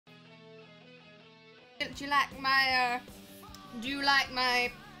Do you like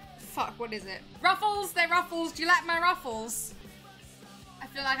my, fuck, what is it? Ruffles, they're ruffles. Do you like my ruffles? I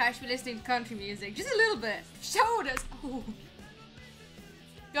feel like I should be listening to country music. Just a little bit. Shoulders. Oh.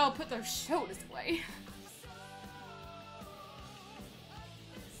 Girl, put those shoulders away.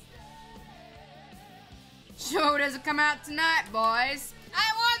 Shoulders will come out tonight, boys.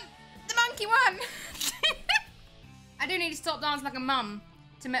 I want the monkey one. I do need to stop dancing like a mum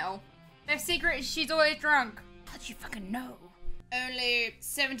to metal. Their secret is she's always drunk. How do you fucking know? Only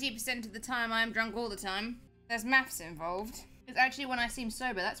 70% of the time I'm drunk all the time. There's maths involved. It's actually when I seem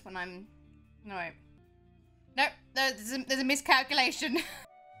sober, that's when I'm... No, wait. Nope, there's a miscalculation.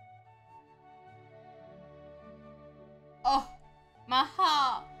 Oh, my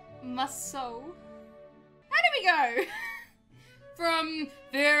heart, my soul. How do we go? From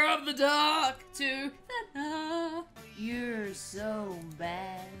fear of the dark to ta-da. You're so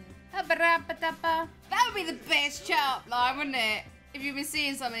bad. That would be the best chart line, wouldn't it? If you've been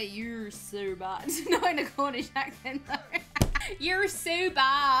seeing something, you're so bad. Not in a Cornish accent though. You're so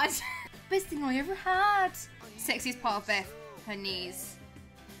bad. Best thing I ever had. Sexiest part of Beth, her knees.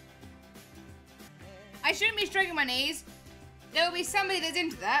 I shouldn't be stroking my knees. There will be somebody that's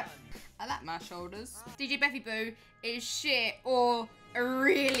into that. I like my shoulders. DJ Bethy Boo is shit or a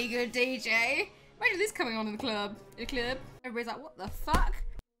really good DJ. Imagine this coming on in the club. Everybody's like, what the fuck?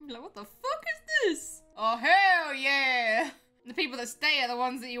 I'm like, what the fuck is this? Oh, hell yeah. The people that stay are the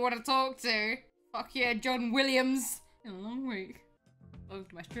ones that you want to talk to. Fuck yeah, John Williams. In a long week. Welcome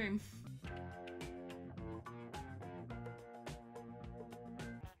to my stream.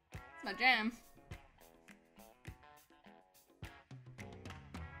 It's my jam.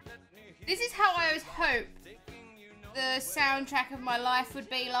 This is how I always hoped the soundtrack of my life would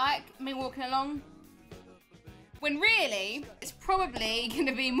be like, me walking along. When really, it's probably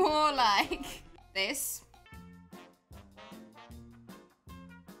gonna be more like this.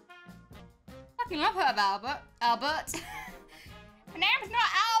 Fucking love Herb Albert. My name's not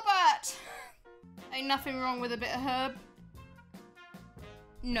Albert! Ain't nothing wrong with a bit of Herb.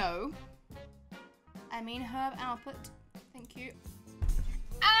 No. I mean Herb Albert. Thank you.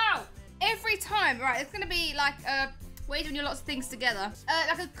 Ow! Every time, right, it's gonna be like a way to do lots of things together.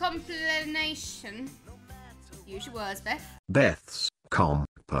 Like a compilation. Use your words, Beth. Beth's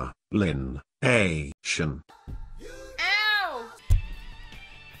compilation. Ow!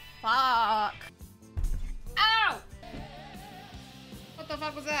 Fuck. Ow! What the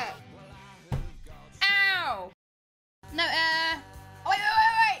fuck was that? Ow! No, oh,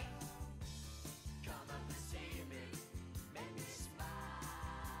 wait.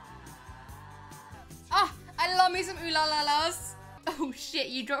 Oh, I love me some ooh la la las. Oh shit,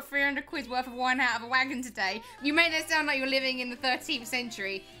 you dropped 300 quid worth of wine out of a wagon today. You made it sound like you're living in the 13th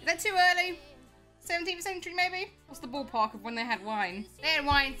century. Is that too early? 17th century maybe? What's the ballpark of when they had wine? They had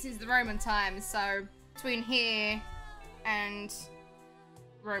wine since the Roman times, so between here and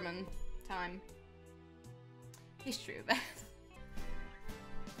Roman time. History of that.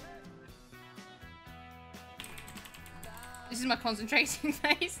 This is my concentrating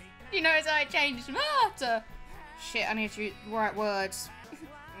face. You notice how I changed from to shit, I need to use the right words.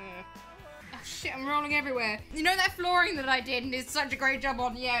 Oh shit, I'm rolling everywhere. You know that flooring that I did and did such a great job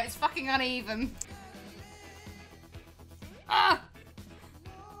on? Yeah, it's fucking uneven. Ah!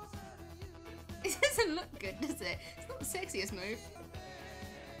 It doesn't look good, does it? It's not the sexiest move.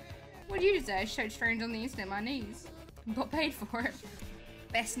 What did you do today? I showed strangers on the internet my knees. And got paid for it.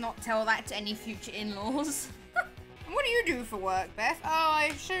 Best not tell that to any future in-laws. What do you do for work, Beth? Oh,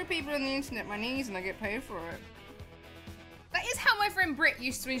 I show people on the internet my knees and I get paid for it. That is how my friend Britt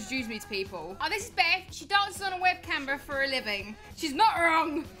used to introduce me to people. Oh, this is Beth. She dances on a webcam for a living. She's not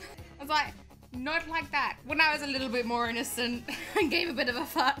wrong. I was like, not like that. When I was a little bit more innocent and gave a bit of a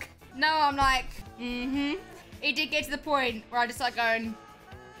fuck. No, I'm like, It did get to the point where I just like going,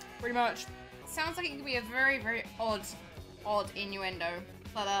 pretty much. Sounds like it could be a very, very odd innuendo.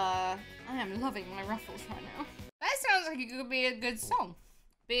 But I am loving my ruffles right now. That sounds like it could be a good song.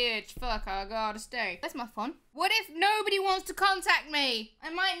 Bitch, fuck, I gotta stay. That's my fun. What if nobody wants to contact me? I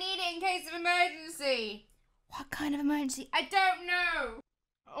might need it in case of emergency. What kind of emergency? I don't know.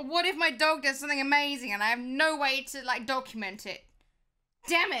 Or what if my dog does something amazing and I have no way to, like, document it?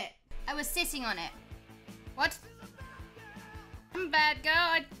 Damn it. I was sitting on it. What? I'm a bad girl.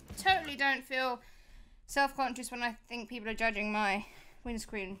 I totally don't feel self-conscious when I think people are judging my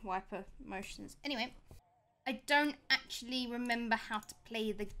windscreen wiper motions. Anyway. I don't actually remember how to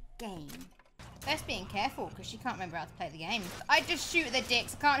play the game. Beth's being careful because she can't remember how to play the game. I just shoot their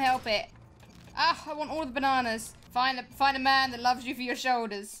dicks. I can't help it. Ah, I want all the bananas. Find a man that loves you for your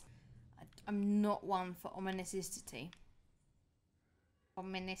shoulders. I'm not one for ominousity.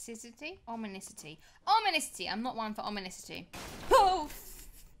 Ominousity? Ominosity. Ominosity! I'm not one for ominousity. Oh!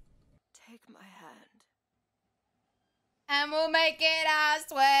 Take my hand. And we'll make it, I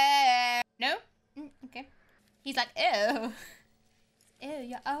swear. No? Okay. He's like, ew. Ew,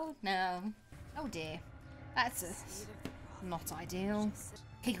 you're old now. Oh dear. That's not ideal.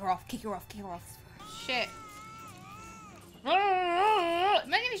 Kick her off, kick her off, kick her off. Shit.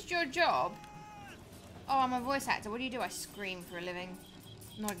 Imagine it's your job. Oh, I'm a voice actor. What do? I scream for a living.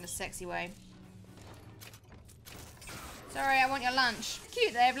 Not in a sexy way. Sorry, I want your lunch.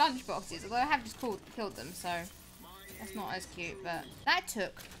 Cute, they have lunch boxes, although I have just killed them, so that's not as cute, but that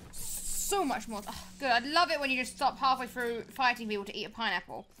took so much more. Oh, good, I'd love it when you just stop halfway through fighting people to eat a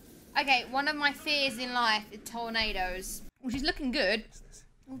pineapple. Okay, one of my fears in life is tornadoes, which is looking good.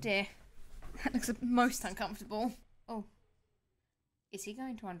 Oh dear, that looks most uncomfortable. Oh, is he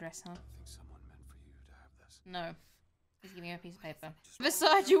going to undress her? I think someone meant for you to have this. No, he's giving her a piece of paper.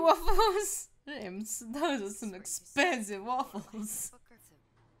 Beside you waffles. Those are some expensive waffles.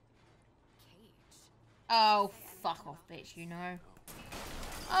 Oh, fuck off, bitch, you know.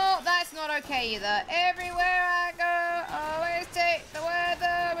 Oh, that's not okay either. Everywhere I go, always take the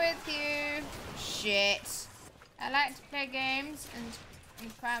weather with you. Shit. I like to play games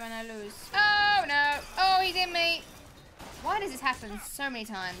and cry when I lose. Oh, no. Oh, he's in me. Why does this happen so many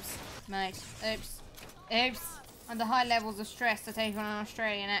times? Mate, oops. Oops. Under high levels of stress to take on an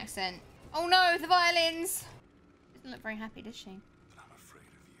Australian accent. Oh no, the violins! Doesn't look very happy, does she? But I'm afraid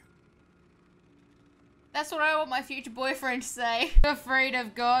of you. That's what I want my future boyfriend to say. I'm afraid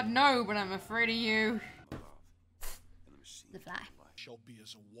of God? No, but I'm afraid of you. The fly. Shall be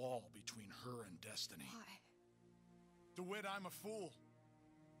as a wall between her and destiny. Why? DeWitt, I'm a fool.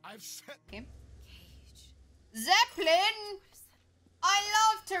 I've set... Okay. Zeppelin! I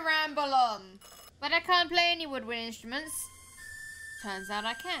love to ramble on. But I can't play any woodwind instruments. Turns out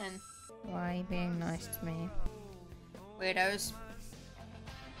I can. Why are you being nice to me? Weirdos.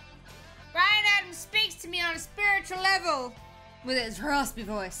 Brian Adams speaks to me on a spiritual level with his raspy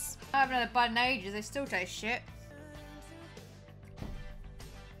voice. I haven't had a bud in ages, they still taste shit.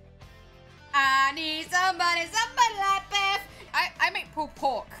 I need somebody like Beth. I make pulled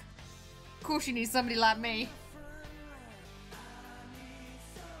pork. Of course you need somebody like me.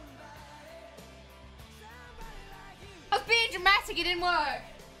 I was being dramatic, it didn't work.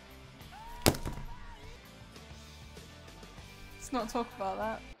 Let's not talk about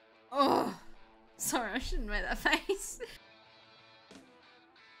that. Oh, sorry, I shouldn't make that face.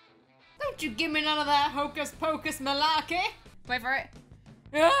 Don't you give me none of that hocus pocus malarkey. Wait for it.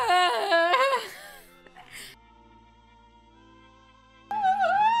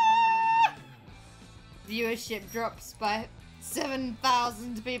 Viewership drops by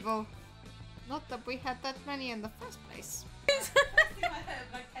 7,000 people. Not that we had that many in the first place.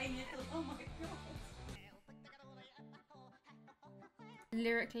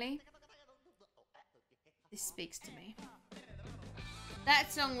 Lyrically, this speaks to me.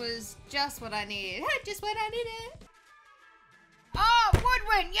 That song was just what I needed. Just what I needed. Oh,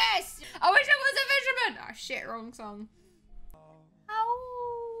 woodwind, yes! I wish I was a fisherman! Oh shit, wrong song.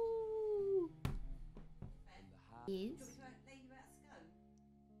 Oh. Yes.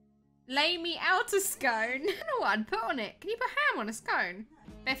 Lay me out a scone. I don't know what I'd put on it. Can you put ham on a scone?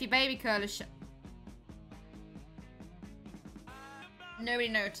 Beth, your baby curler Nobody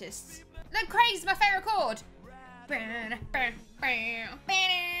noticed. Look, Craig's my favourite chord.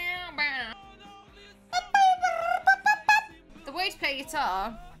 The way to play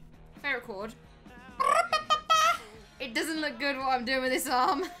guitar, favourite chord. It doesn't look good what I'm doing with this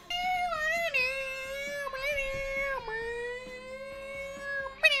arm.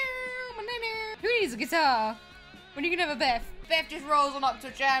 Who needs a guitar? When you can have a Beth. Beth just rolls on up to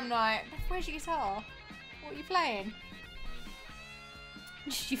a jam night. Beth, where's your guitar? What are you playing?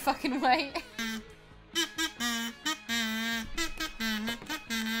 Just you fucking wait.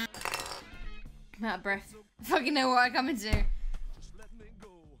 I'm out of breath. I fucking know what I come into.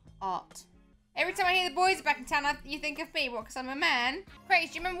 Art. Every time I hear the boys are back in town, you think of me. What, because I'm a man?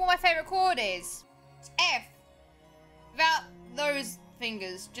 Grace, do you remember what my favourite chord is? It's F. Without those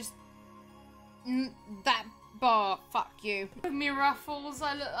fingers, just that bar. Fuck you. With me ruffles,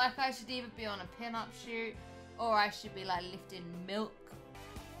 I look like I should either be on a pin-up shoot or I should be like lifting milk.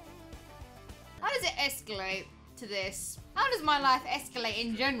 How does it escalate to this? How does my life escalate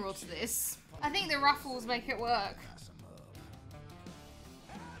in general to this? I think the ruffles make it work.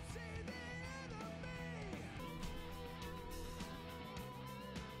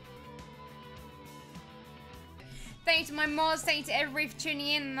 thank you to my mods, thank you to everybody for tuning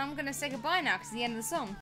in, and I'm gonna say goodbye now because it's the end of the song.